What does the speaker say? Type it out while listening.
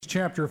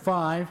chapter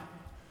 5.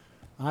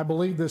 I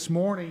believe this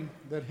morning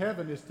that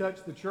heaven has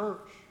touched the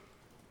church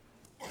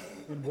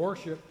in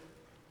worship.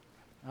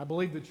 I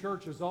believe the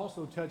church has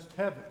also touched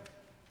heaven.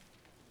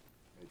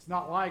 It's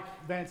not like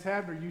Vance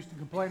Havner used to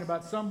complain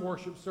about some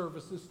worship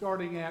services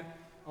starting at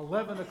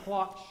 11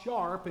 o'clock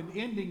sharp and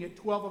ending at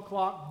 12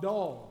 o'clock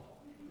dull.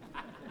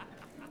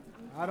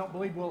 I don't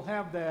believe we'll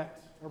have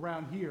that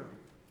around here.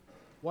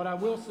 What I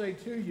will say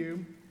to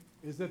you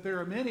is that there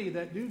are many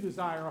that do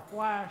desire a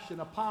flash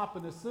and a pop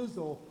and a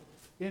sizzle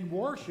in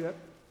worship,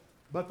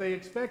 but they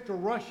expect to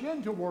rush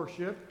into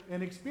worship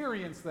and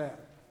experience that.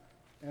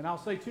 And I'll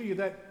say to you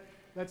that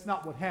that's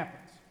not what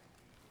happens.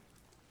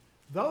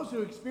 Those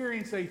who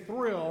experience a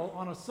thrill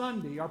on a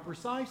Sunday are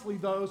precisely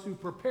those who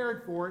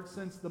prepared for it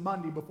since the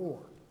Monday before.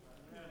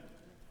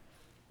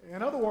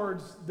 In other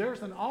words,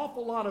 there's an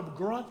awful lot of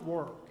grunt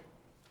work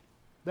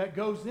that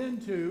goes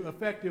into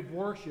effective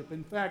worship.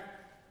 In fact,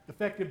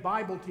 effective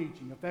Bible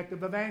teaching,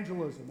 effective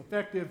evangelism,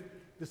 effective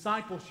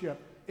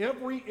discipleship.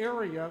 Every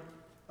area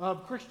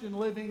of Christian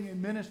living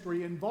and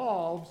ministry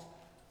involves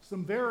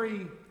some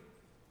very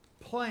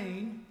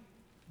plain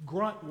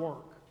grunt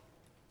work.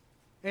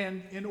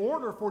 And in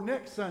order for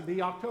next Sunday,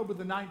 October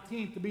the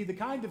 19th, to be the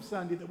kind of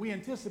Sunday that we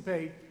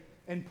anticipate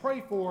and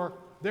pray for,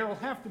 there will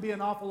have to be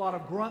an awful lot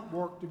of grunt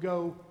work to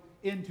go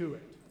into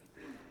it.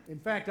 In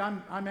fact,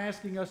 I'm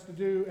asking us to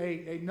do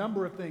a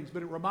number of things,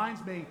 but it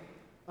reminds me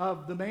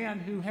of the man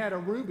who had a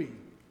ruby,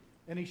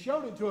 and he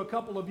showed it to a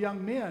couple of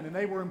young men, and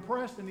they were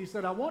impressed, and he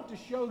said, I want to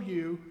show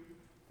you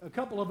a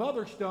couple of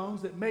other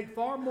stones that make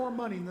far more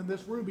money than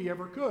this ruby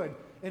ever could.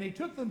 And he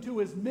took them to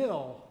his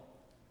mill,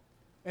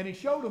 and he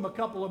showed them a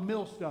couple of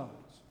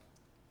millstones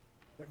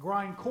that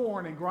grind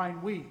corn and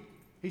grind wheat.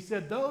 He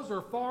said, those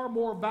are far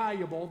more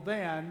valuable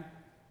than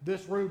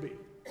this ruby.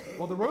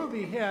 Well, the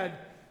ruby had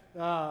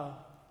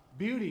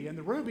beauty, and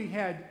the ruby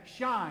had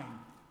shine.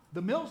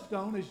 The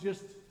millstone is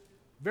just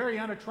very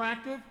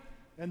unattractive,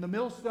 and the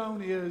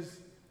millstone is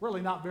really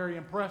not very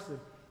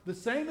impressive. The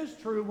same is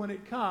true when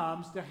it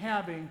comes to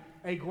having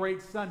a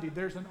great Sunday.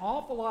 There's an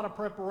awful lot of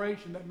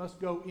preparation that must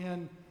go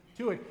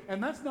into it.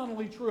 And that's not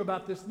only true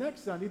about this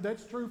next Sunday,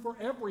 that's true for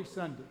every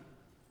Sunday.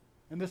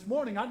 And this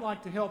morning, I'd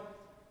like to help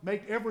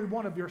make every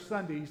one of your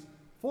Sundays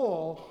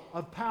full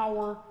of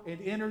power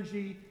and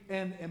energy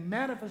and a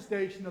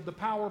manifestation of the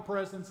power,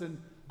 presence, and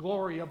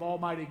glory of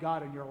Almighty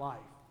God in your life.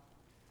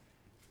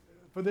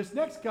 For this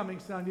next coming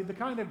Sunday, the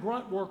kind of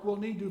grunt work we'll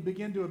need to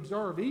begin to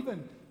observe,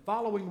 even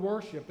following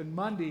worship and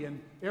Monday and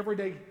every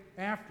day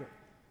after,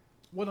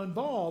 will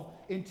involve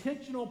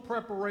intentional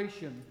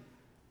preparation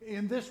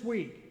in this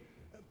week.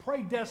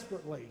 Pray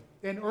desperately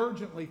and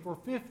urgently for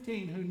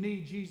 15 who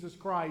need Jesus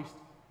Christ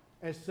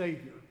as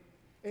Savior.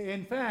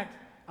 In fact,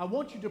 I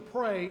want you to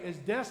pray as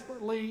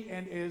desperately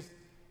and as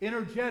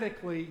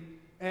energetically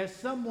as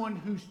someone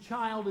whose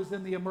child is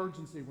in the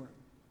emergency room.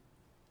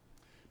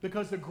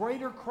 Because a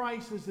greater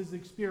crisis is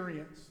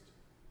experienced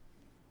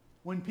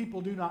when people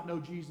do not know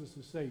Jesus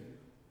as Savior.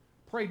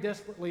 Pray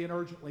desperately and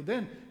urgently.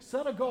 Then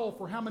set a goal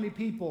for how many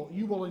people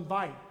you will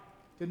invite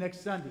to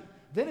next Sunday.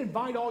 Then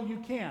invite all you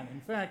can. In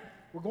fact,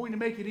 we're going to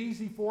make it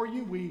easy for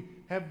you. We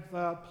have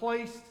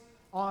placed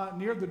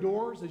near the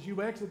doors as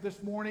you exit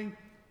this morning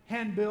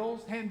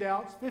handbills,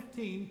 handouts,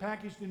 15,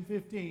 packaged in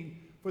 15,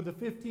 for the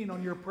 15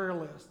 on your prayer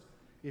list.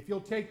 If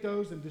you'll take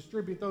those and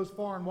distribute those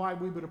far and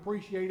wide, we would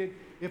appreciate it.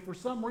 If for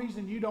some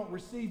reason you don't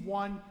receive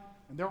one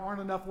and there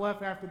aren't enough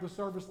left after the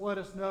service, let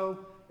us know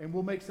and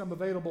we'll make some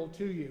available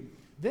to you.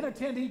 Then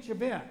attend each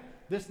event.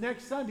 This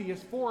next Sunday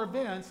is 4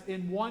 events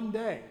in one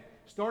day,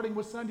 starting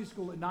with Sunday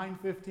school at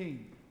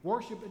 9:15,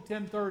 worship at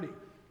 10:30,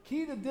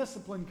 Key to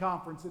Discipline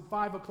Conference at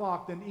 5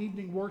 o'clock, then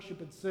evening worship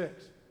at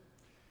 6.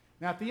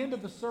 Now at the end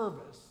of the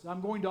service,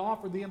 I'm going to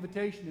offer the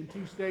invitation in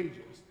 2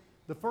 stages.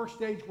 The first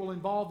stage will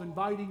involve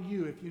inviting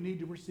you if you need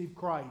to receive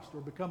Christ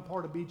or become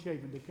part of Beach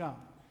Haven to come.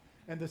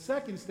 And the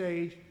second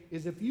stage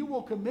is if you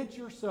will commit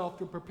yourself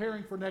to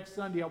preparing for next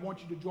Sunday, I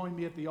want you to join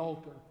me at the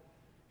altar.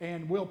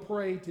 And we'll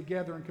pray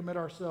together and commit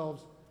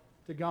ourselves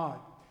to God.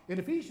 In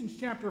Ephesians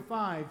chapter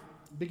 5,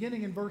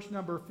 beginning in verse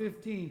number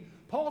 15,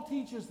 Paul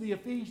teaches the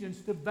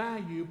Ephesians to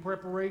value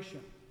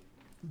preparation.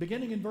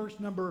 Beginning in verse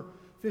number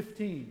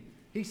 15,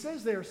 he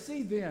says there,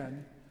 see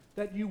then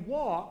that you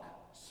walk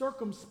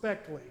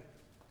circumspectly,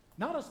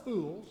 not as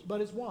fools,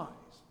 but as wise,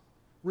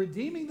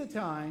 redeeming the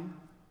time,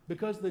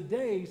 because the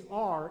days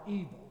are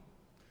evil.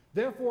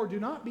 Therefore do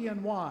not be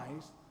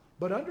unwise,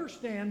 but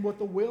understand what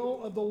the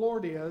will of the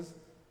Lord is,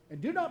 and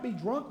do not be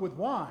drunk with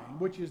wine,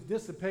 which is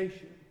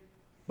dissipation,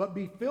 but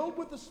be filled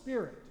with the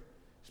Spirit,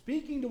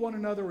 speaking to one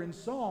another in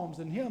psalms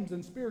and hymns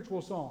and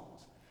spiritual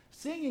songs,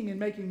 singing and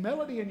making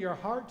melody in your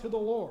heart to the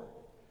Lord,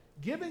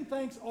 giving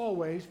thanks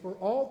always for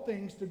all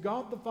things to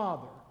God the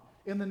Father,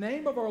 in the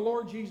name of our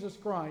Lord Jesus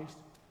Christ,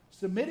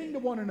 submitting to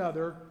one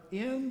another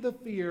in the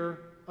fear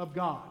of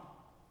God.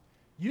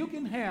 You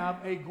can have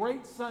a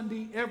great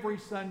Sunday every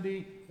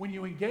Sunday when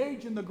you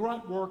engage in the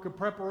grunt work of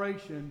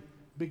preparation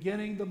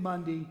beginning the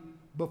Monday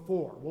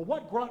before. Well,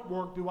 what grunt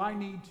work do I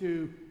need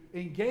to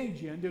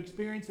engage in to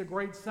experience a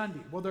great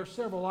Sunday? Well, there are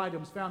several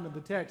items found in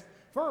the text.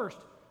 First,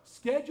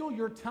 schedule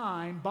your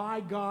time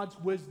by God's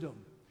wisdom.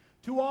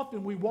 Too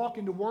often we walk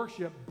into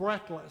worship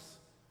breathless.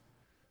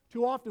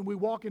 Too often we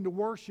walk into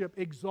worship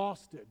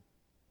exhausted.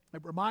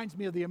 It reminds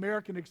me of the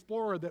American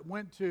explorer that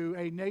went to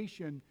a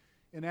nation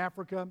in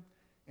Africa,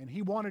 and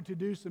he wanted to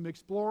do some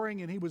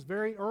exploring, and he was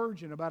very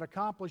urgent about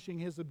accomplishing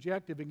his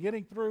objective and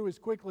getting through as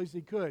quickly as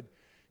he could.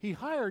 He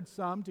hired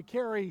some to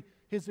carry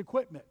his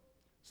equipment,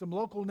 some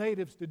local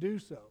natives to do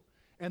so.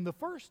 And the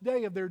first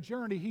day of their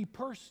journey, he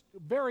pushed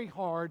very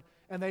hard,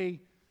 and they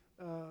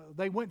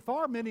went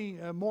far many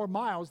more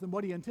miles than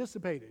what he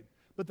anticipated.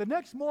 But the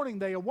next morning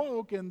they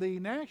awoke, and the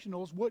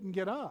nationals wouldn't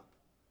get up.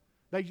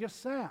 They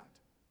just sat.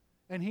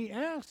 And he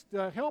asked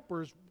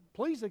helpers,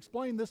 please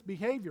explain this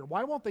behavior.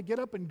 Why won't they get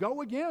up and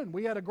go again?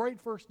 We had a great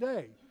first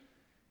day.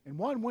 And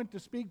one went to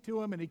speak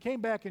to him, and he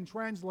came back and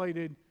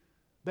translated,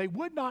 they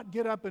would not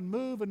get up and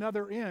move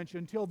another inch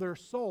until their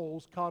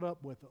souls caught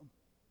up with them.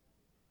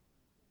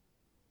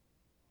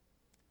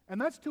 And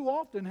that's too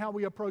often how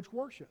we approach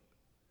worship.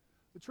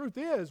 The truth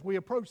is, we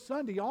approach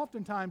Sunday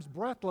oftentimes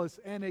breathless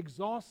and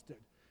exhausted.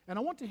 And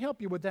I want to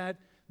help you with that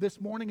this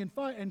morning.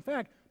 In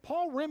fact,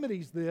 Paul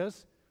remedies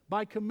this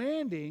by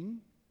commanding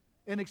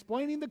and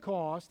explaining the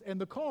cost and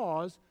the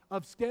cause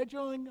of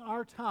scheduling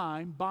our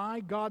time by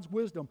God's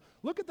wisdom.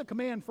 Look at the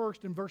command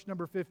first in verse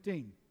number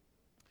 15.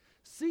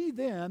 See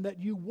then that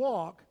you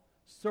walk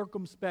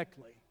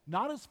circumspectly,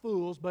 not as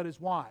fools, but as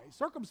wise.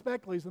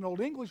 Circumspectly is an Old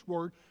English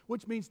word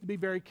which means to be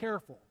very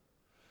careful.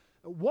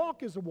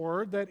 Walk is a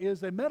word that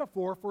is a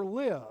metaphor for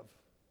live.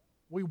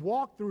 We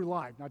walk through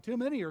life. Now, too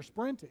many are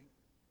sprinting.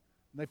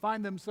 They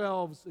find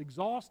themselves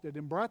exhausted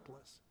and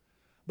breathless.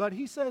 But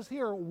he says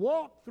here,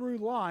 walk through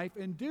life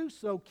and do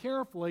so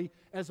carefully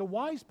as a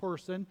wise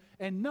person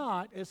and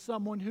not as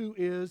someone who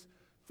is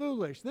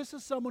foolish. This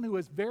is someone who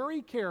is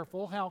very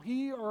careful how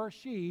he or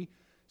she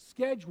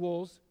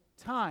schedules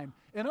time.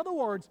 In other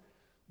words,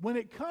 when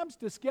it comes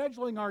to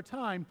scheduling our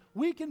time,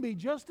 we can be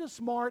just as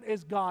smart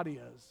as God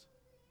is.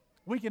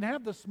 We can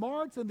have the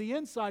smarts and the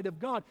insight of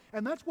God,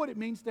 and that's what it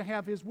means to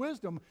have His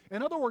wisdom.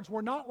 In other words,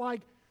 we're not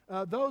like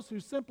those who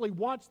simply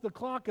watch the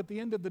clock at the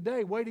end of the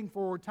day waiting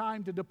for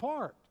time to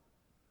depart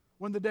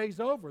when the day's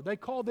over. They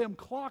call them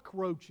clock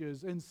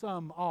roaches in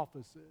some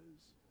offices.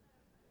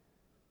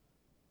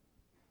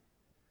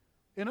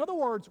 In other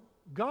words,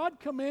 God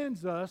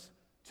commands us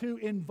to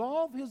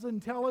involve His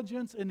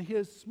intelligence and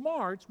His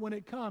smarts when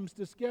it comes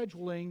to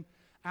scheduling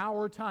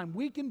our time.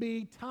 We can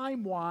be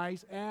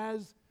time-wise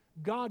as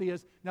God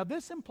is. Now,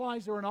 this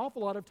implies there are an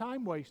awful lot of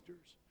time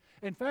wasters.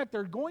 In fact,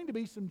 there are going to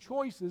be some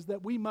choices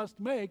that we must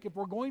make if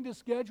we're going to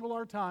schedule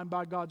our time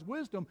by God's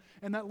wisdom.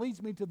 And that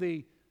leads me to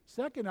the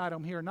second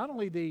item here, not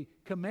only the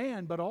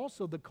command, but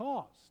also the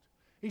cost.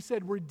 He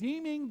said,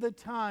 redeeming the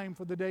time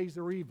for the days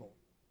are evil.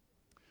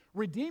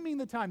 Redeeming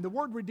the time. The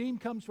word redeem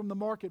comes from the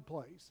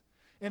marketplace.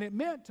 And it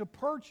meant to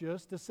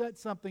purchase, to set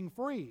something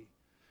free.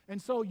 And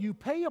so you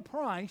pay a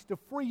price to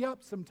free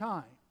up some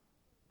time.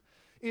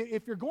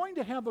 If you're going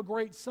to have a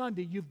great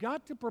Sunday, you've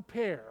got to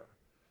prepare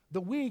the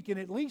week and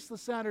at least the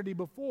Saturday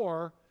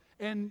before,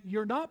 and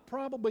you're not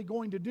probably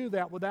going to do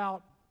that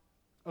without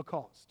a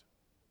cost.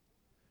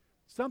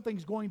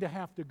 Something's going to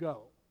have to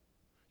go.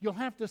 You'll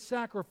have to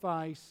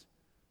sacrifice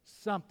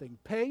something.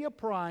 Pay a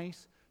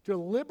price to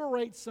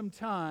liberate some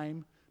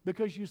time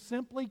because you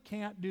simply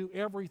can't do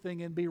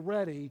everything and be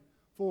ready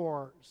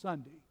for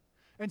Sunday.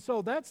 And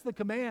so that's the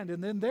command,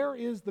 and then there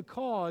is the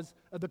cost,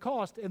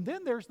 and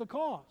then there's the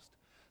cost.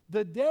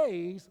 The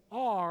days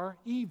are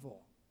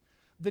evil.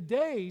 The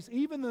days,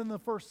 even in the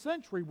first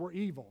century, were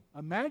evil.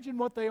 Imagine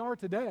what they are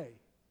today.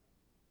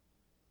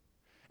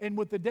 And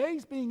with the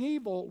days being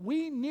evil,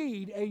 we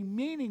need a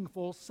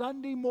meaningful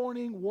Sunday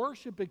morning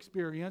worship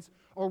experience,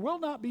 or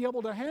we'll not be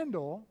able to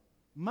handle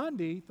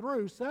Monday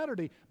through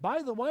Saturday.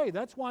 By the way,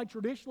 that's why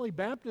traditionally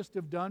Baptists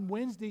have done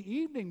Wednesday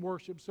evening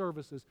worship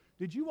services.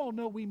 Did you all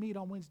know we meet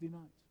on Wednesday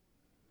nights?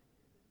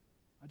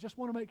 I just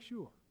want to make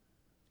sure.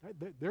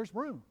 Okay? There's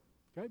room.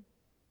 Okay?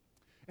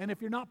 And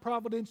if you're not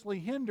providentially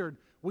hindered,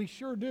 we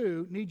sure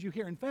do need you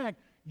here. In fact,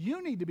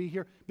 you need to be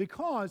here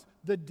because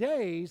the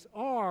days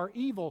are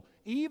evil.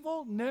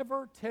 Evil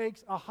never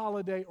takes a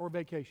holiday or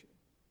vacation.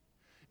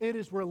 It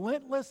is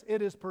relentless,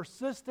 it is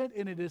persistent,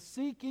 and it is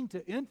seeking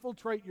to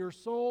infiltrate your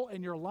soul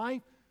and your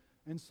life.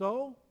 And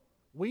so,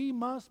 we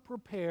must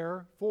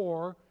prepare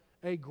for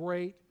a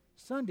great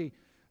Sunday.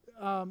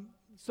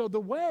 So the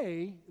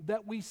way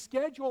that we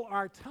schedule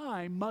our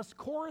time must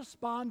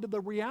correspond to the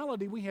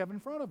reality we have in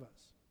front of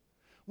us.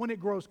 When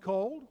it grows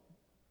cold,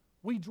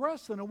 we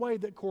dress in a way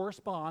that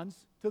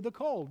corresponds to the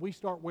cold. We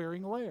start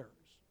wearing layers.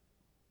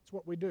 That's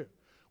what we do.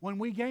 When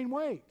we gain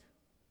weight,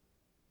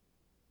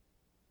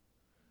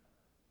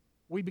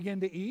 we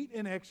begin to eat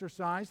and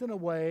exercise in a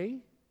way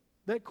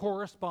that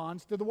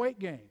corresponds to the weight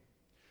gain.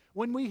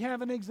 When we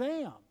have an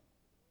exam,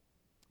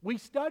 we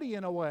study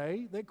in a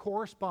way that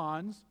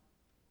corresponds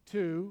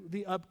to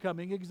the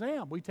upcoming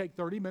exam. We take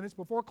 30 minutes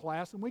before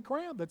class and we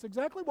cram. That's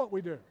exactly what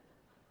we do.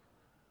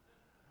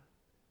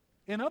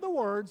 In other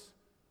words,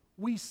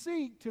 we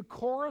seek to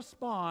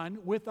correspond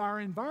with our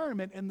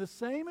environment, and the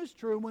same is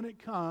true when it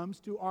comes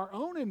to our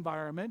own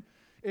environment.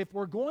 If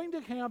we're going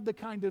to have the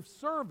kind of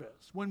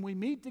service when we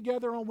meet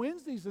together on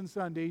Wednesdays and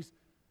Sundays,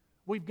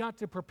 we've got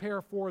to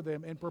prepare for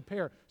them and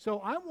prepare. So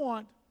I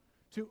want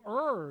to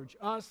urge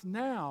us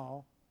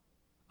now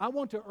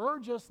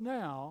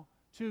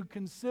to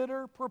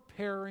consider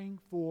preparing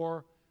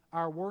for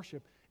our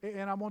worship.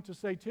 And I want to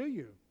say to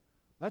you,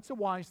 that's a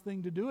wise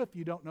thing to do if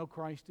you don't know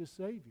Christ as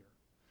Savior.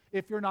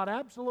 If you're not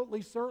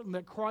absolutely certain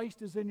that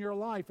Christ is in your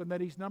life and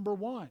that He's number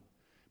one,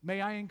 may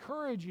I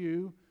encourage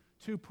you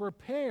to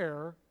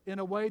prepare in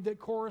a way that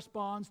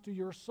corresponds to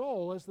your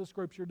soul as the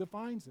Scripture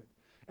defines it.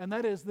 And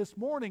that is, this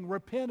morning,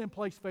 repent and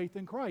place faith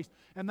in Christ.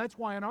 And that's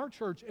why in our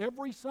church,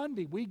 every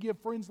Sunday, we give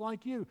friends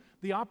like you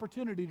the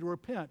opportunity to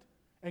repent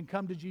and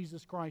come to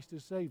Jesus Christ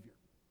as Savior.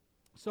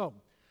 So,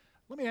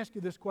 let me ask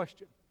you this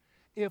question.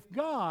 If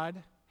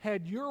God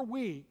had your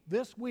week,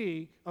 this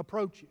week,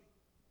 approaching,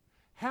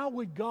 how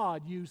would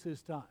God use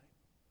His time?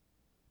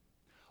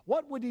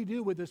 What would He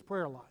do with His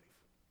prayer life?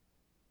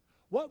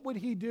 What would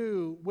He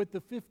do with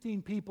the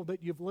 15 people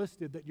that you've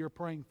listed that you're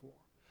praying for?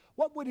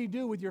 What would He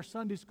do with your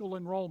Sunday school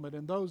enrollment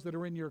and those that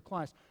are in your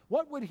class?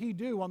 What would He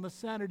do on the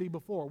Saturday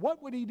before?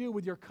 What would He do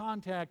with your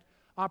contact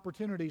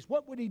opportunities?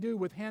 What would He do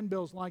with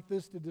handbills like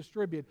this to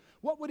distribute?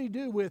 What would He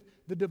do with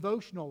the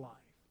devotional life?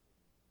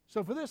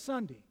 So for this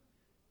Sunday,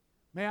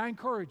 may I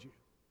encourage you,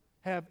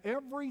 have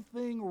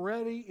everything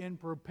ready and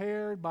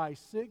prepared by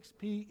 6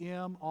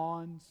 p.m.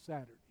 on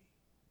Saturday.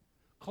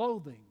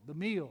 Clothing, the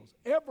meals,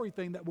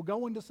 everything that will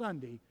go into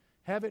Sunday,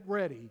 have it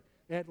ready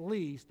at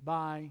least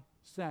by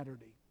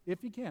Saturday,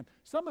 if you can.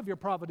 Some of you are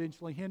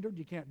providentially hindered.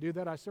 You can't do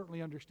that. I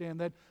certainly understand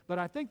that. But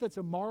I think that's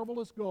a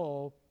marvelous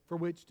goal for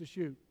which to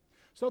shoot.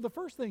 So the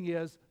first thing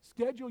is,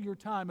 schedule your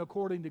time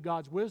according to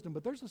God's wisdom.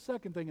 But there's a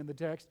second thing in the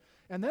text,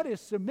 and that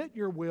is submit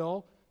your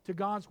will to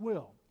God's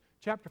will.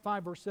 Chapter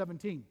 5, verse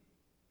 17.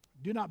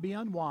 Do not be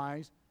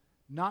unwise,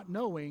 not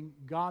knowing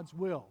God's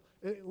will.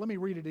 Let me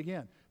read it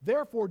again.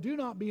 Therefore, do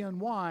not be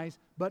unwise,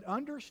 but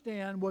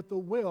understand what the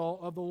will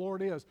of the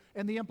Lord is.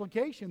 And the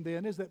implication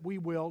then is that we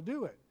will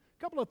do it.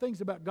 A couple of things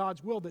about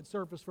God's will that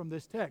surface from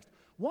this text.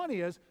 One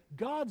is,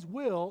 God's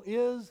will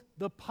is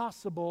the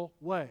possible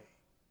way.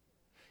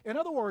 In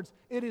other words,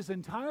 it is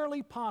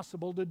entirely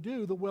possible to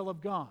do the will of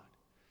God.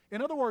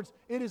 In other words,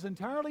 it is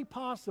entirely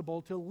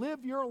possible to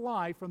live your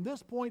life from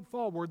this point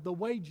forward the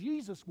way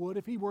Jesus would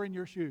if He were in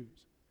your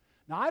shoes.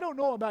 Now, I don't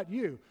know about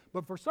you,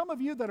 but for some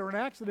of you that are in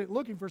an accident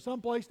looking for some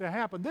place to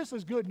happen, this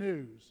is good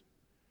news.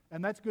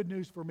 And that's good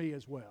news for me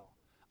as well.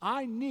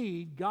 I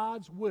need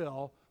God's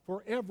will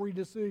for every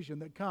decision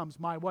that comes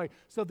my way.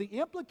 So the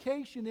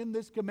implication in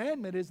this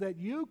commandment is that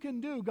you can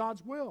do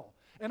God's will.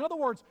 In other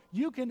words,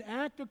 you can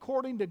act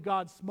according to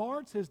God's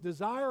smarts, His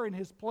desire, and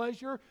His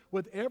pleasure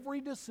with every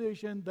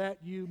decision that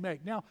you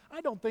make. Now, I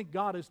don't think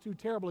God is too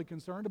terribly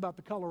concerned about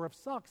the color of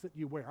socks that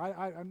you wear.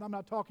 I'm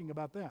not talking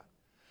about that.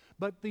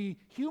 But the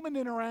human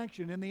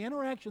interaction and the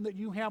interaction that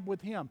you have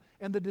with Him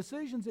and the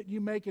decisions that you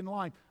make in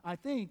life, I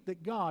think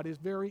that God is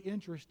very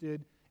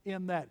interested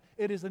in that.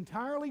 It is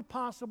entirely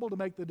possible to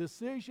make the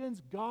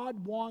decisions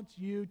God wants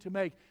you to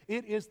make.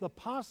 It is the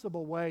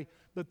possible way.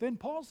 But then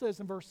Paul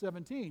says in verse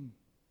 17,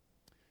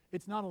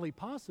 it's not only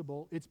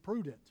possible, it's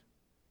prudent.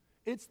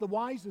 It's the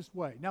wisest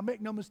way. Now make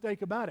no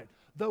mistake about it.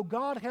 Though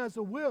God has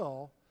a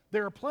will,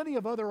 there are plenty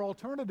of other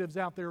alternatives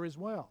out there as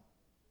well.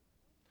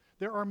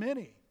 There are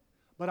many.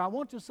 But I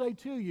want to say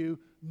to you,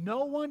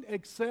 no one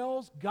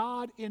excels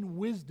God in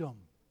wisdom.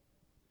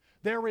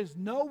 There is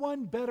no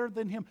one better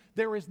than Him.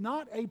 There is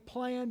not a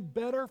plan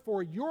better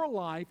for your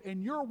life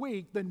and your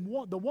week than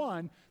the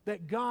one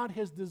that God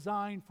has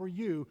designed for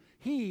you.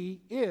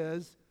 He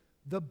is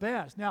the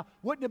best. Now,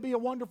 wouldn't it be a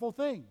wonderful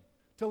thing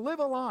to live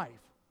a life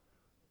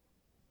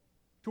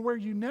to where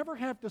you never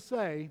have to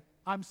say,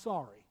 I'm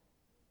sorry?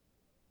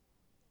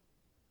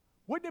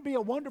 Wouldn't it be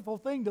a wonderful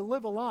thing to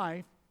live a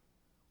life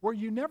where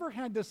you never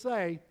had to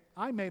say,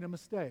 I made a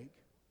mistake?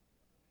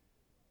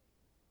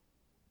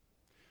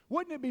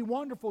 Wouldn't it be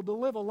wonderful to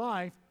live a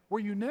life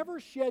where you never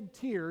shed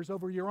tears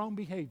over your own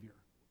behavior?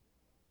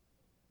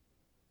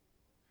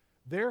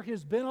 There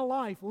has been a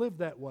life lived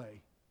that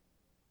way.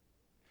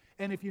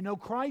 And if you know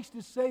Christ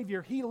as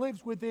Savior, He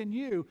lives within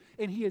you,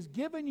 and He has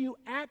given you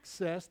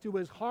access to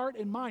His heart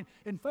and mind.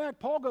 In fact,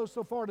 Paul goes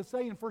so far to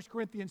say in 1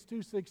 Corinthians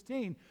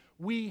 2:16,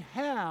 we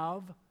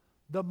have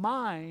the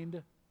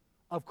mind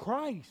of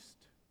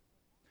Christ.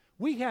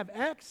 We have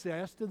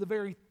access to the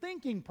very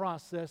thinking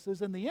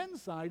processes and the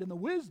insight and the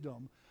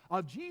wisdom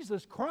of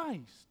Jesus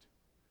Christ.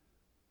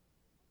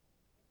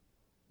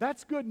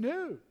 That's good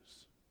news.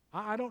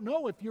 I don't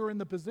know if you're in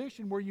the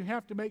position where you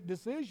have to make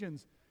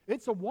decisions.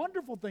 It's a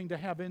wonderful thing to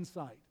have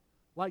insight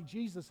like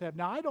Jesus had.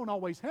 Now, I don't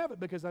always have it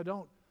because I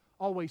don't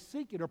always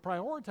seek it or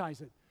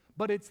prioritize it,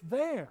 but it's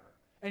there.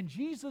 And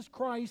Jesus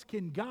Christ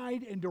can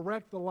guide and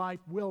direct the life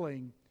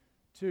willing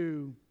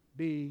to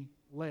be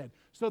led.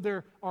 So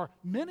there are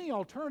many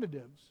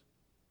alternatives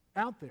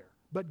out there,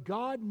 but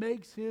God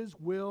makes His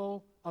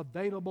will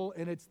available,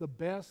 and it's the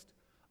best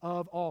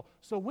of all.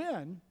 So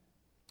when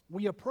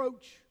we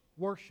approach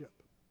worship,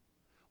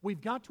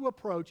 we've got to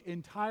approach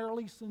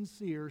entirely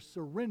sincere,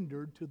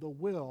 surrendered to the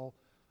will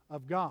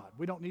of God.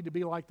 We don't need to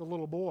be like the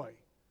little boy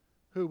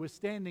who was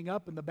standing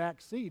up in the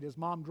back seat as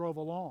Mom drove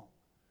along.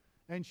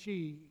 And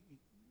she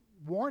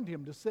warned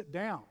him to sit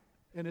down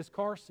in his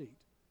car seat.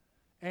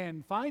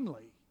 And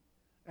finally,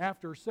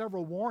 after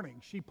several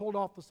warnings, she pulled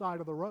off the side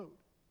of the road.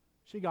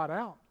 She got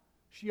out.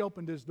 She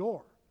opened his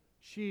door.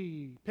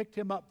 She picked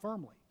him up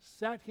firmly,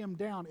 sat him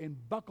down, and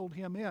buckled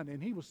him in,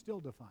 and he was still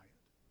defiant.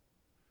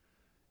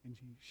 And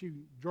she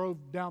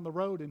drove down the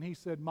road, and he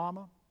said,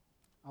 "Mama,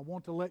 I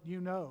want to let you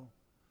know,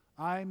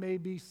 I may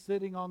be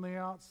sitting on the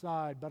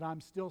outside, but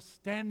I'm still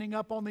standing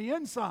up on the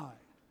inside."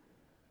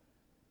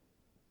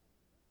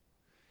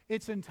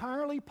 It's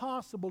entirely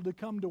possible to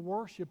come to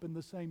worship in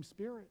the same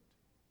spirit.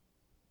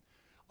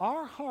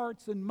 Our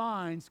hearts and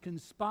minds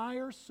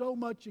conspire so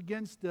much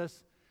against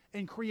us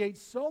and create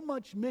so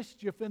much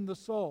mischief in the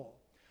soul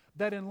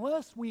that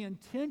unless we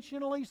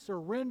intentionally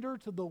surrender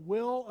to the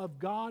will of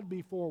God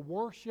before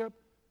worship,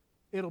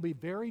 it'll be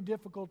very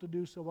difficult to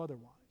do so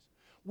otherwise.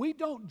 We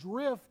don't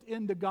drift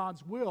into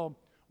God's will,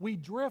 we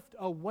drift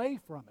away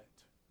from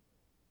it.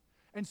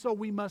 And so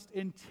we must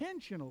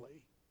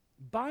intentionally,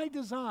 by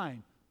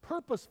design,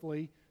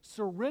 purposefully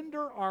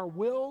surrender our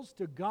wills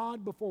to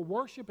God before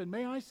worship. And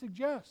may I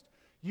suggest,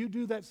 you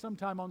do that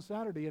sometime on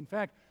Saturday. In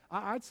fact,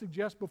 I'd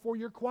suggest before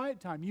your quiet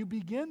time, you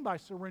begin by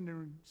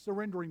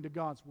surrendering to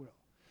God's will.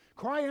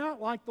 Cry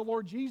out like the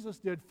Lord Jesus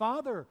did,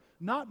 "Father,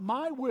 not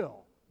my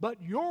will,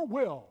 but your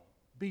will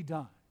be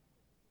done."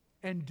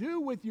 And do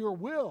with your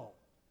will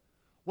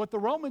what the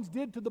Romans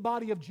did to the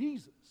body of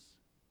Jesus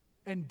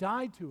and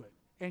died to it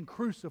and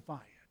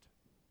crucify it.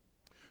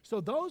 So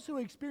those who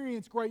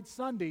experience great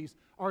Sundays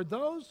are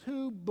those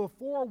who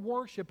before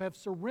worship have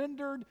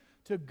surrendered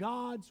to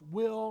God's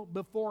will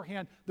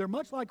beforehand. They're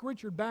much like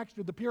Richard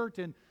Baxter, the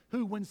Puritan,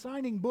 who when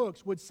signing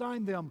books would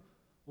sign them,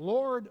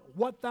 "Lord,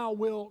 what thou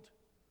wilt,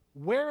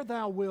 where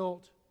thou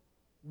wilt,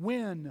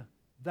 when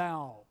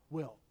thou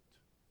wilt."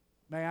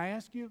 May I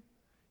ask you,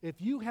 if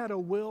you had a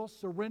will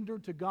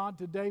surrendered to God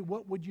today,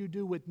 what would you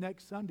do with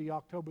next Sunday,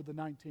 October the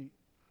 19th?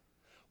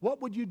 What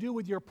would you do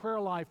with your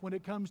prayer life when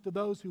it comes to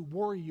those who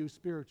worry you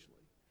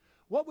spiritually?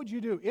 What would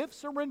you do if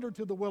surrendered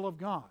to the will of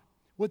God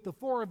with the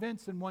 4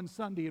 events in one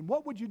Sunday? And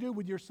what would you do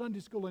with your Sunday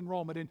school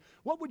enrollment? And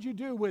what would you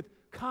do with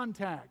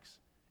contacts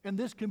in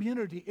this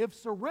community if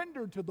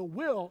surrendered to the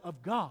will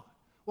of God?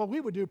 Well,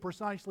 we would do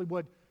precisely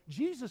what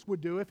Jesus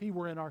would do if he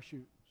were in our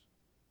shoes.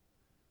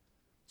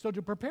 So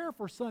to prepare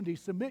for Sunday,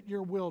 submit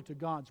your will to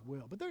God's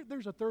will. But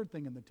there's a third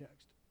thing in the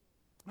text,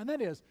 and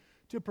that is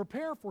to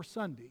prepare for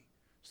Sunday,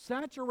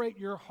 saturate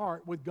your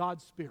heart with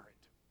God's Spirit.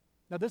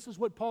 Now, this is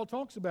what Paul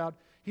talks about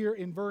here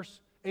in verse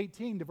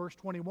 18 to verse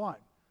 21.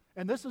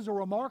 And this is a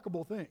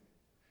remarkable thing.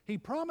 He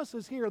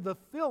promises here the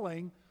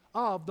filling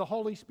of the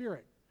Holy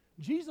Spirit.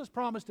 Jesus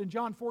promised in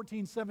John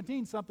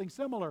 14:17 something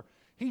similar.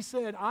 He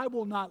said, "I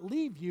will not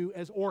leave you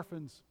as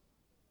orphans."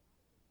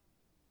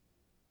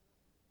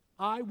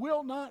 I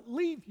will not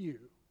leave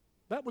you.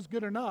 That was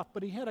good enough,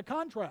 but he had a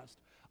contrast.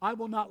 "I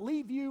will not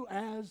leave you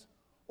as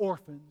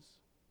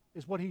orphans,"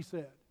 is what he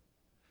said.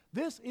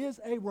 This is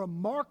a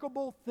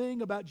remarkable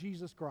thing about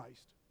Jesus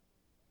Christ.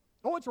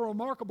 Oh, it's a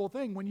remarkable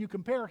thing when you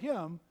compare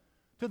him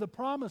to the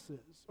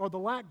promises or the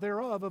lack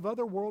thereof of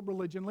other world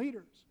religion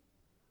leaders.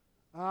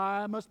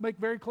 I must make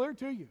very clear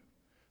to you,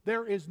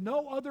 there is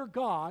no other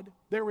God,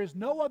 there is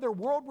no other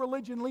world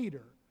religion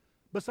leader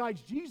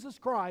besides Jesus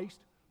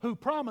Christ who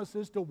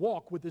promises to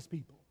walk with his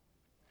people.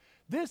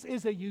 This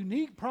is a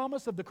unique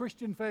promise of the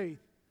Christian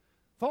faith,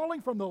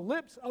 falling from the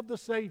lips of the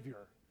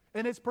Savior.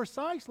 And it's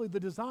precisely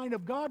the design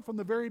of God from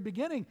the very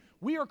beginning.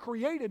 We are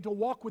created to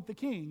walk with the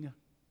King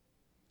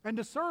and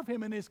to serve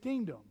him in his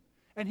kingdom.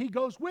 And he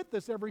goes with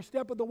us every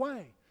step of the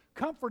way,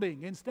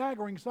 comforting in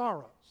staggering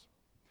sorrows,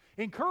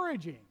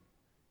 encouraging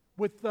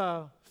with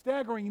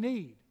staggering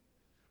need,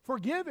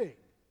 forgiving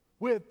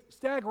with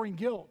staggering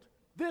guilt.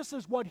 This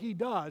is what he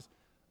does.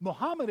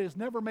 Muhammad has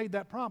never made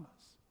that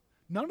promise.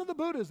 None of the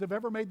Buddhas have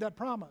ever made that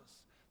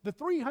promise. The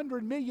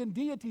 300 million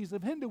deities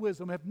of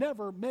Hinduism have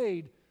never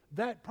made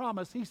that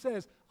promise. He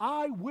says,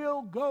 "I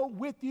will go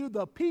with you."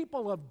 The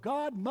people of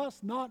God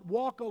must not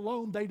walk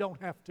alone. They don't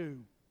have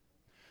to.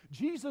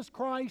 Jesus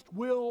Christ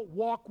will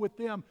walk with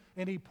them,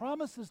 and he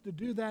promises to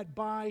do that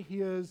by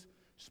his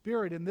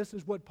Spirit. And this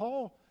is what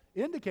Paul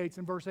indicates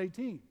in verse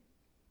 18.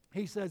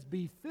 He says,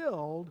 "Be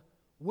filled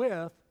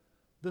with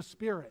the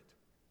Spirit."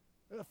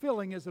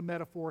 Filling is a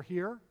metaphor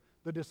here.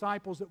 The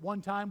disciples at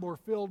one time were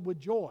filled with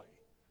joy.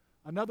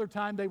 Another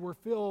time they were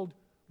filled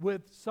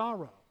with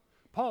sorrow.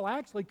 Paul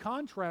actually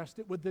contrasts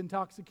it with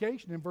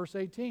intoxication in verse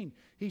 18.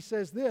 He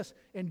says this,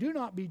 "And do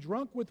not be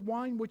drunk with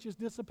wine, which is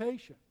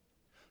dissipation."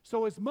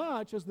 So as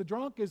much as the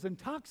drunk is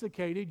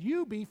intoxicated,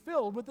 you be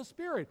filled with the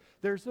Spirit.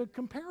 There's a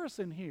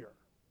comparison here,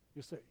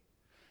 you see.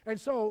 And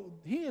so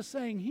he is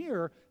saying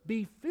here,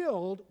 be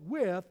filled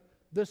with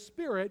the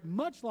Spirit,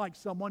 much like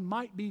someone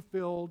might be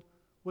filled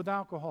with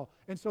alcohol.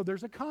 And so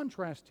there's a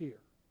contrast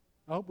here.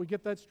 I hope we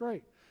get that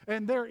straight.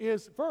 And there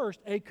is first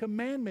a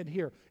commandment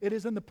here. It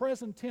is in the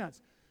present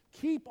tense.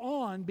 Keep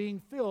on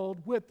being filled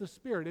with the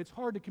Spirit. It's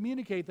hard to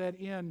communicate that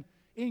in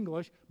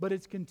English, but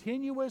it's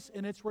continuous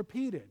and it's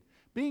repeated.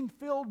 Being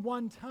filled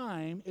one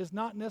time is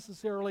not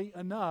necessarily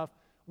enough.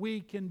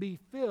 We can be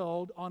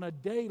filled on a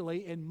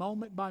daily and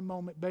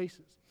moment-by-moment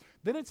basis.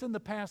 Then it's in the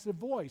passive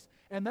voice,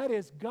 and that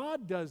is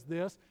God does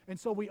this, and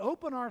so we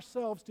open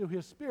ourselves to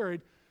His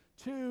Spirit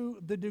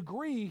to the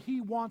degree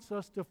He wants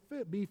us to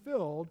be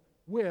filled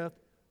with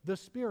the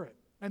Spirit.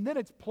 And then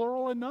it's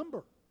plural in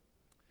number.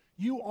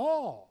 You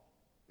all,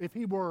 if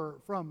He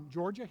were from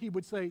Georgia, He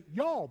would say,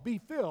 y'all be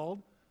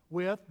filled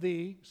with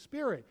the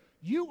Spirit.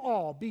 You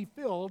all be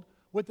filled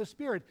with the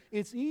Spirit.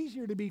 It's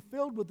easier to be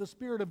filled with the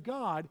Spirit of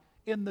God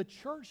in the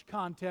church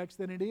context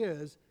than it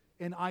is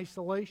in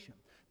isolation.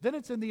 Then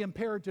it's in the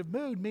imperative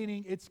mood,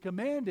 meaning it's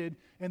commanded,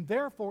 and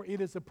therefore it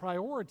is a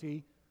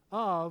priority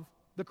of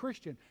the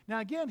Christian.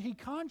 Now again, he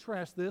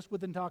contrasts this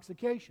with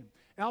intoxication.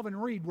 Alvin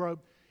Reed wrote,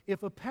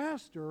 if a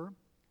pastor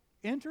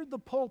entered the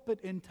pulpit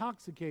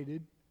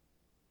intoxicated,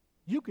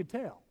 you could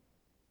tell.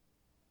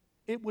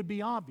 It would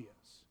be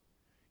obvious.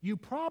 You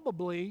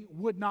probably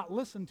would not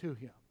listen to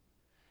him.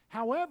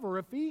 However,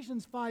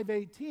 Ephesians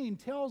 5:18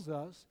 tells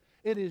us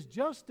it is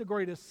just as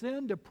great a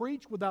sin to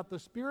preach without the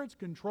Spirit's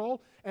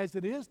control as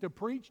it is to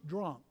preach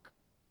drunk.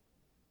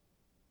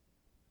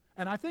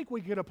 And I think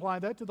we could apply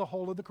that to the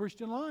whole of the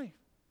Christian life.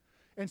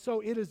 And so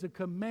it is a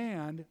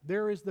command.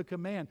 There is the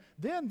command.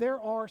 Then there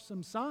are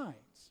some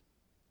signs.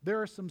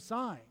 There are some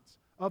signs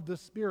of the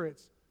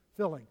Spirit's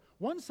filling.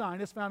 One sign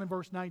is found in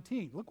verse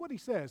 19. Look what he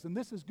says, and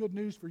this is good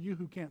news for you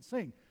who can't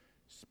sing.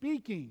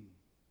 Speaking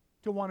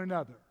to one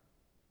another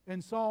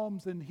in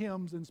psalms and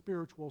hymns and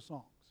spiritual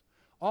songs.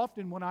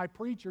 Often when I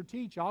preach or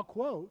teach, I'll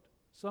quote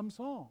some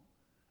song.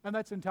 And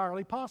that's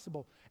entirely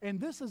possible. And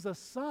this is a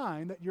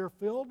sign that you're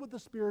filled with the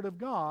Spirit of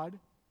God.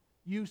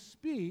 You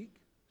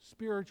speak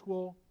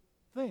spiritual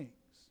things.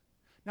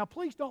 Now,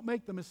 please don't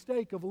make the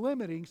mistake of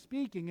limiting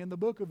speaking in the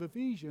book of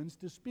Ephesians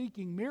to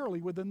speaking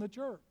merely within the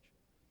church.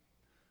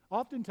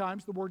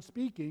 Oftentimes, the word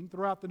speaking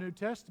throughout the New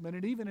Testament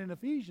and even in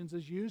Ephesians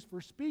is used for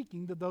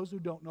speaking to those who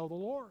don't know the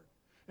Lord.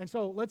 And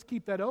so let's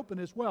keep that open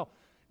as well.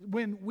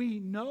 When we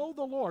know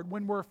the Lord,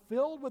 when we're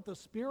filled with the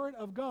Spirit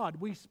of God,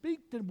 we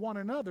speak to one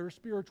another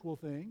spiritual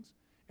things,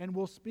 and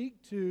we'll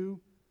speak to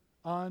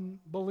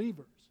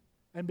unbelievers.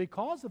 And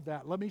because of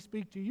that, let me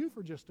speak to you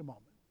for just a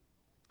moment.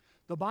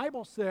 The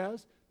Bible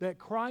says that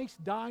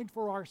Christ died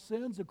for our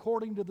sins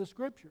according to the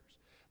Scriptures,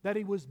 that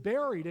He was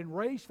buried and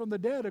raised from the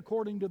dead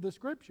according to the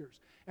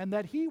Scriptures, and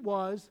that He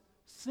was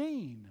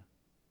seen.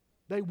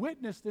 They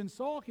witnessed and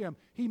saw Him.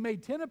 He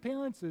made 10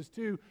 appearances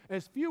to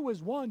as few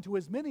as one, to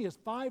as many as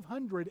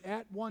 500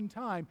 at one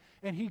time.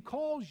 And He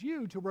calls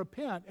you to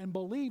repent and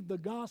believe the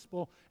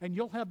gospel, and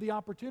you'll have the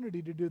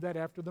opportunity to do that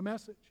after the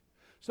message.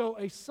 So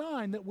a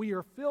sign that we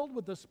are filled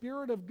with the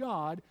Spirit of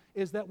God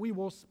is that we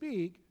will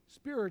speak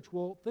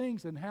spiritual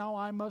things, and how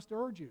I must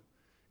urge you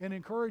and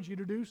encourage you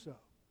to do so.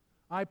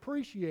 I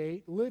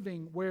appreciate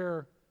living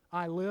where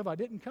I live. I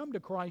didn't come to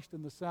Christ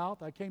in the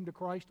South. I came to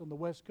Christ on the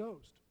West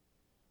Coast.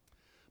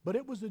 But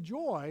it was a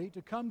joy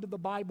to come to the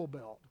Bible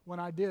Belt when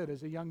I did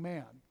as a young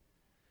man,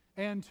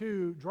 and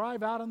to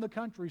drive out in the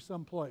country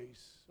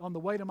someplace on the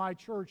way to my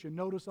church and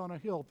notice on a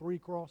hill 3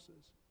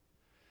 crosses,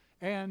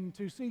 and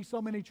to see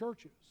so many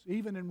churches,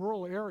 even in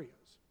rural areas.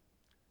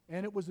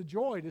 And it was a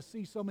joy to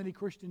see so many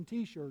Christian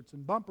t-shirts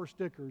and bumper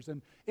stickers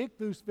and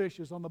ichthus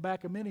fishes on the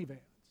back of minivans.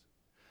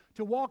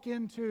 To walk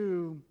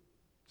into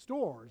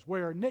stores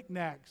where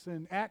knickknacks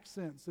and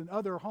accents and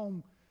other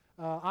home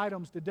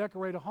items to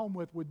decorate a home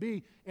with would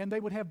be, and they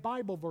would have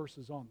Bible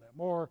verses on them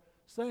or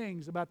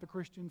sayings about the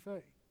Christian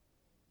faith.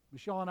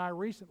 Michelle and I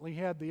recently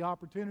had the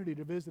opportunity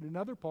to visit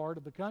another part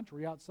of the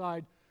country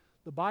outside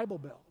the Bible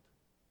Belt.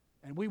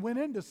 And we went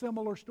into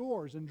similar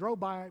stores and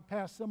drove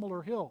past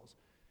similar hills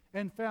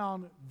and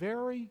found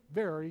very,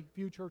 very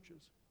few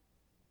churches.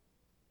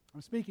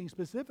 I'm speaking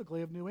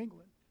specifically of New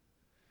England.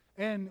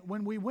 And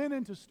when we went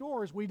into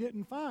stores, we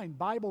didn't find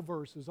Bible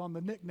verses on the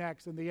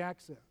knickknacks and the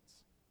accents.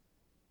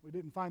 We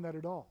didn't find that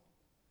at all.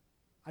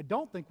 I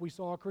don't think we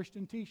saw a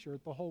Christian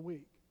t-shirt the whole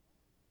week.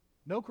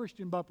 No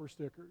Christian bumper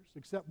stickers,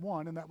 except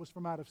one, and that was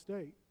from out of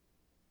state.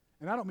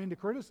 And I don't mean to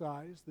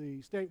criticize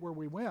the state where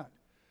we went,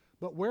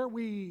 but what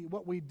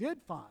we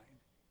did find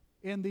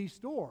in these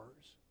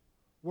stores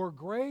were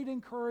great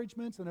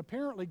encouragements and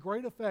apparently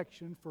great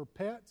affection for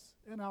pets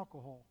and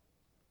alcohol.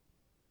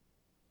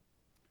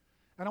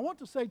 And I want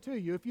to say to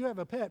you, if you have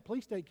a pet,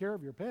 please take care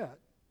of your pet.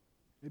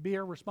 It'd be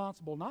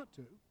irresponsible not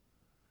to.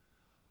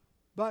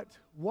 But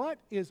what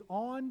is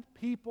on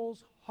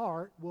people's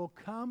heart will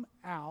come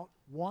out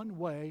one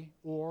way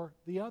or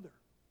the other.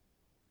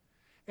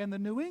 In the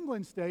New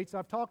England states,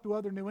 I've talked to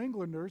other New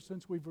Englanders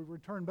since we've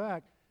returned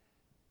back,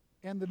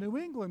 and the New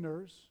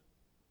Englanders,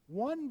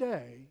 one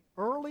day,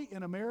 early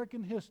in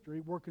American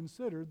history, were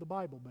considered the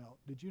Bible Belt.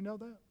 Did you know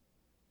that?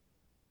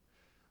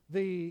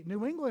 The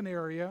New England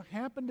area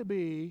happened to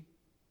be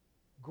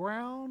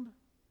ground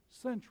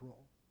central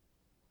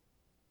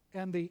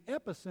and the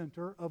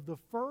epicenter of the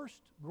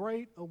first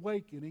great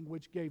awakening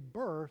which gave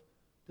birth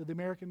to the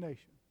American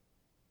nation.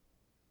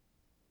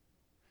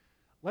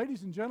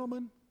 Ladies and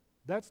gentlemen,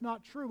 that's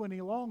not true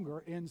any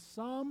longer. In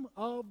some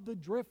of the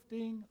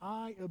drifting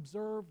I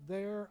observed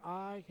there,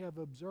 I have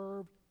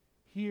observed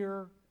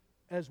here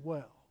as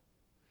well.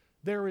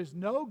 There is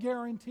no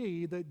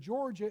guarantee that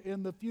Georgia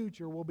in the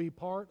future will be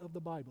part of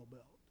the Bible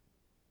Belt.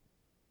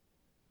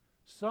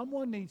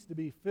 Someone needs to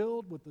be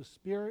filled with the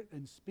Spirit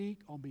and speak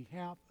on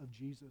behalf of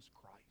Jesus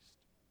Christ,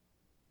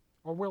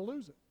 or we'll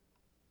lose it.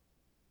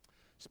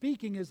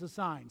 Speaking is a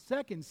sign.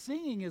 Second,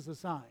 singing is a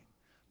sign.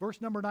 Verse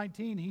number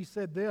 19, he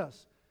said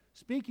this,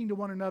 speaking to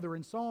one another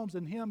in psalms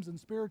and hymns and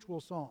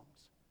spiritual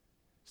songs,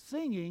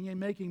 singing and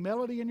making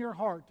melody in your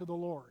heart to the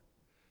Lord.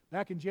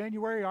 Back in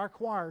January, our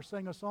choir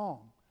sang a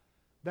song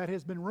that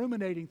has been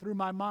ruminating through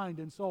my mind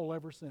and soul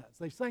ever since.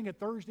 They sang it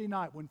Thursday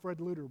night when Fred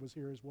Luter was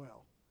here as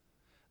well.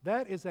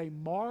 That is a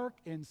mark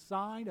and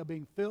sign of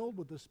being filled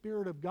with the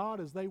Spirit of God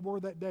as they were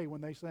that day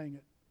when they sang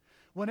it.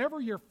 Whenever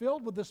you're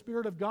filled with the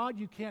Spirit of God,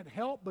 you can't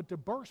help but to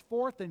burst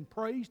forth in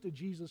praise to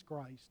Jesus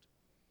Christ.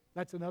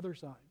 That's another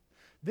sign.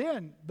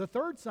 Then, the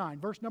third sign,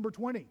 verse number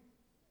 20.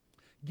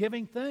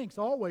 Giving thanks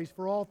always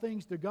for all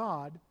things to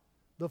God,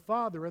 the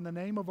Father, in the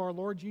name of our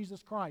Lord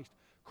Jesus Christ.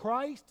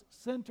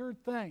 Christ-centered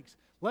thanks.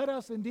 Let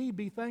us indeed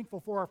be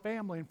thankful for our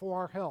family and for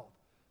our health.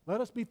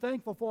 Let us be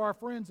thankful for our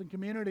friends and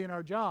community and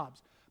our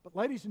jobs. But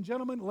ladies and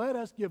gentlemen, let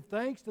us give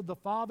thanks to the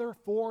Father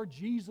for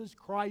Jesus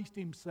Christ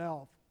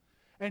Himself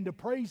and to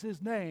praise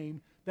His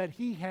name that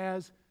He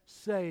has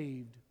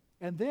saved.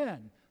 And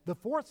then, the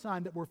fourth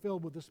sign that we're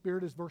filled with the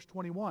Spirit is verse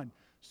 21,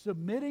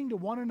 submitting to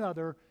one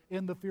another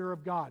in the fear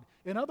of God.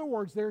 In other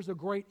words, there's a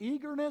great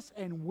eagerness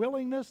and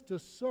willingness to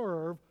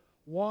serve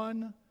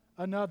one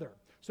another.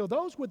 So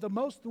those with the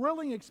most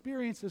thrilling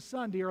experience this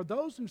Sunday are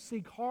those who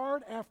seek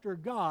hard after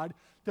God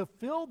to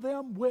fill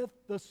them with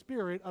the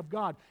Spirit of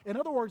God. In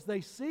other words,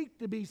 they seek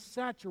to be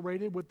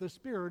saturated with the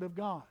Spirit of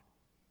God.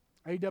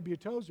 A.W.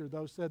 Tozer,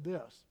 though, said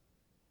this.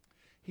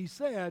 He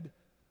said,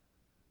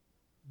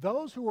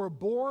 those who are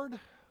bored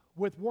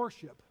with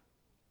worship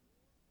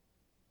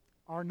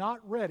are not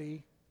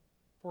ready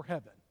for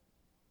heaven.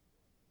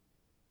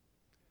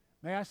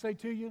 May I say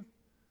to you,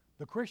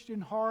 the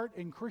Christian heart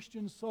and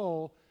Christian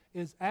soul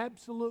is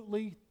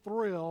absolutely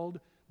thrilled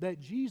that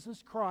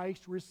Jesus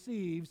Christ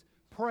receives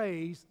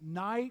praise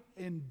night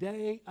and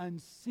day,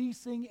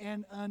 unceasing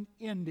and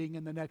unending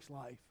in the next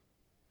life.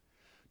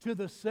 To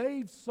the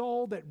saved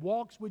soul that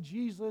walks with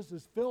Jesus,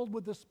 is filled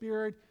with the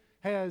Spirit,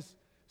 has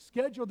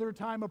scheduled their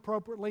time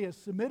appropriately, has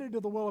submitted to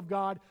the will of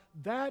God,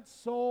 that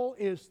soul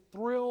is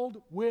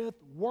thrilled with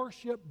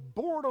worship.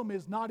 Boredom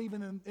is not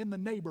even in the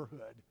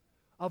neighborhood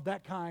of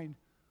that kind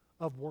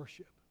of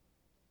worship.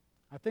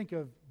 I think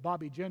of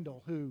Bobby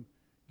Jindal, who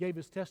gave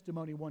his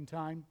testimony one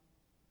time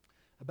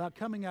about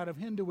coming out of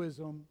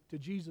Hinduism to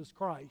Jesus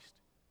Christ.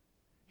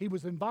 He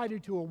was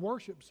invited to a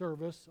worship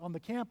service on the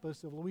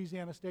campus of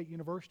Louisiana State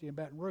University in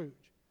Baton Rouge.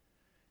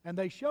 And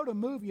they showed a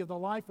movie of the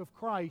life of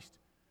Christ,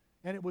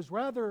 and it was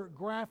rather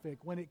graphic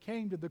when it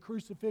came to the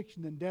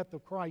crucifixion and death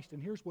of Christ.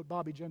 And here's what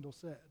Bobby Jindal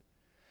said.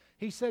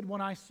 He said,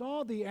 when I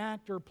saw the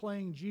actor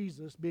playing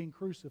Jesus being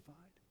crucified,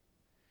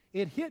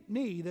 it hit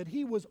me that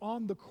he was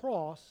on the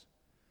cross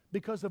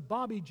because of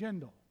Bobby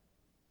Jindal,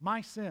 my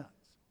sins.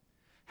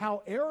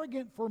 How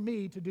arrogant for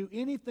me to do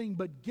anything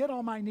but get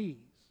on my knees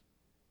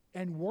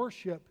and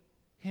worship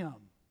Him.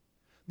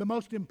 The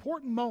most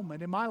important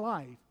moment in my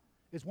life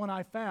is when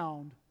I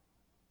found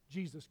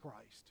Jesus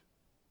Christ.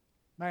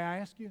 May I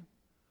ask you,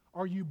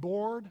 are you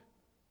bored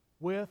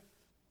with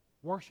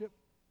worship?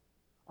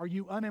 Are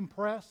you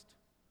unimpressed?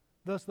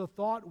 Does the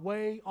thought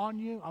weigh on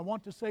you? I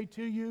want to say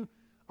to you,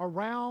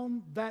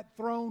 around that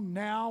throne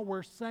now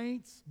where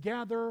saints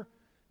gather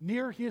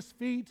near His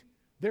feet,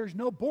 there's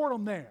no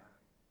boredom there.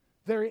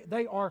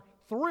 They are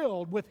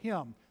thrilled with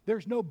Him.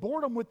 There's no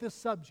boredom with this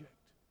subject.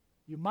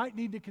 You might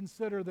need to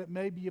consider that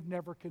maybe you've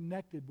never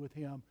connected with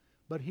Him,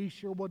 but He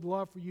sure would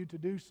love for you to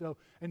do so.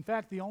 In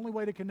fact, the only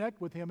way to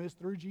connect with Him is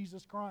through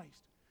Jesus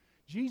Christ.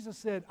 Jesus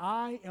said,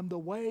 I am the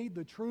way,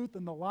 the truth,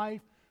 and the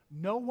life.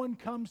 No one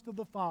comes to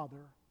the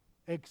Father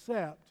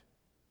except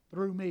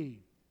through me.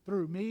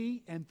 Through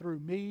me and through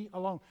me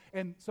alone.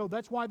 And so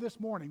that's why this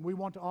morning we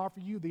want to offer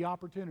you the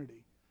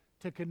opportunity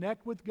to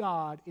connect with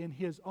God in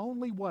His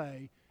only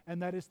way,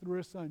 and that is through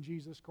His Son,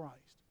 Jesus Christ.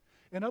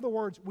 In other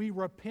words, we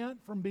repent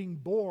from being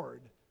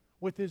bored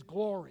with His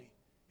glory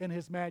and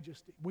His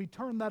majesty. We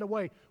turn that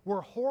away.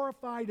 We're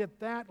horrified at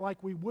that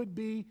like we would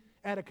be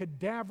at a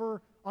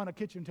cadaver on a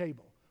kitchen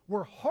table.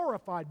 We're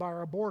horrified by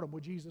our boredom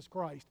with Jesus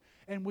Christ.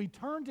 And we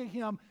turn to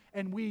Him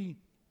and we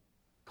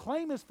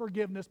claim His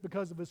forgiveness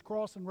because of His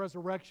cross and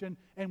resurrection,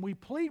 and we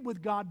plead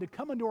with God to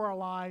come into our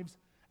lives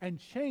and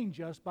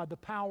change us by the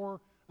power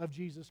of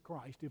Jesus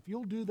Christ. If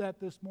you'll do that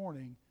this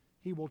morning,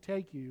 He will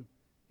take you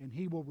and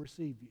He will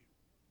receive you.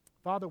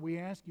 Father, we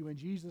ask you in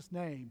Jesus'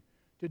 name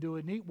to do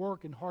a neat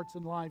work in hearts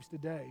and lives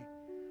today.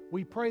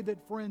 We pray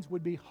that friends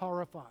would be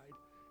horrified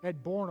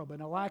at boredom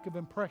and a lack of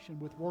impression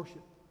with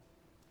worship.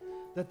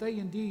 that they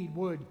indeed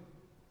would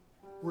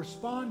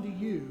respond to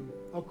you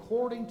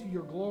according to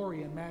your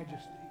glory and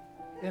majesty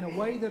in a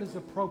way that is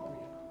appropriate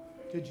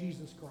to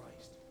Jesus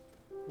Christ.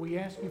 We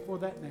ask you for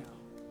that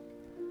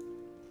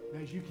now.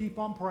 As you keep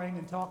on praying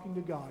and talking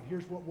to God,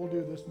 here's what we'll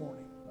do this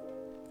morning.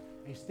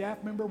 A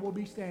staff member will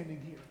be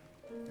standing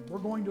here, and we're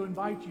going to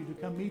invite you to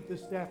come meet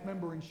this staff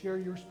member and share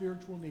your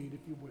spiritual need, if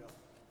you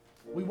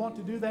will. We want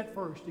to do that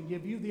first and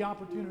give you the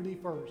opportunity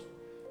first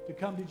to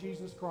come to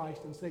Jesus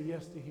Christ and say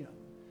yes to Him.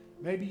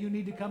 Maybe you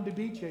need to come to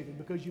Beach Haven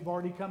because you've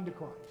already come to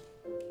Christ.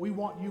 We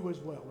want you as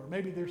well, or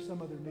maybe there's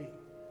some other need.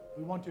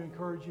 We want to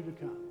encourage you to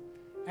come.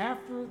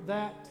 After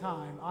that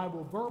time, I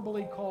will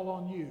verbally call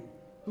on you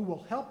who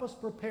will help us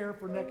prepare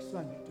for next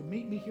Sunday to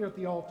meet me here at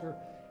the altar,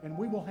 and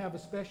we will have a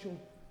special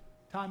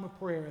time of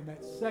prayer in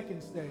that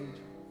second stage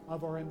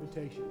of our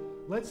invitation.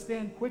 Let's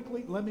stand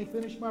quickly. Let me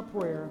finish my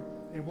prayer,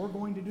 and we're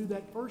going to do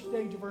that first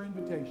stage of our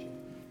invitation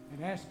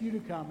and ask you to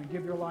come and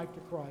give your life to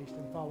Christ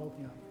and follow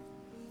Him.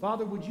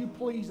 Father, would you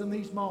please in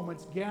these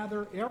moments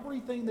gather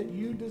everything that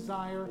you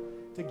desire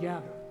to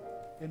gather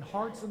in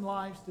hearts and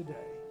lives today.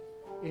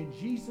 In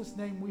Jesus'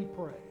 name we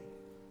pray.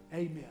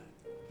 Amen.